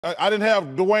I didn't have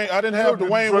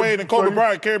Dwayne Wade and Kobe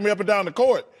Bryant carry me up and down the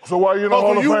court. So why you in the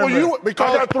Hall of Fame?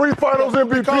 Because I got 3 Finals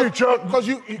MVP, Chuck. Because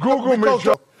Google me,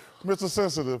 Chuck. Mr.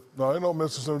 Sensitive. No, ain't no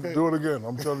Mr. Sensitive. Okay. Do it again.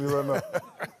 I'm telling you right now.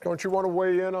 Don't you want to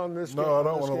weigh in on this? No, I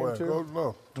don't want to weigh in.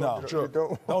 No,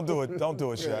 don't do it. Don't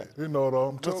do it, Shaq. You know it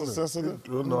all. Mr. Sensitive.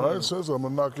 No, I ain't sensitive. I'm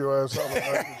gonna knock your ass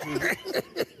out.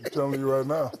 I'm telling you right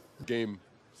now. Game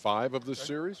 5 of this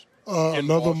series.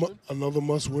 Another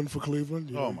must-win for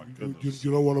Cleveland. Oh my goodness!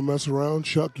 You don't want to mess around,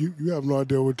 Chuck. You have no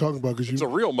idea what we're talking about it's a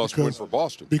real must-win for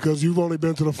Boston because you've only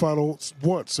been to the finals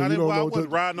once. So I wasn't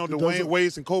riding on Dwayne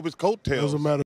Wade's and Kobe's coattails. Doesn't matter.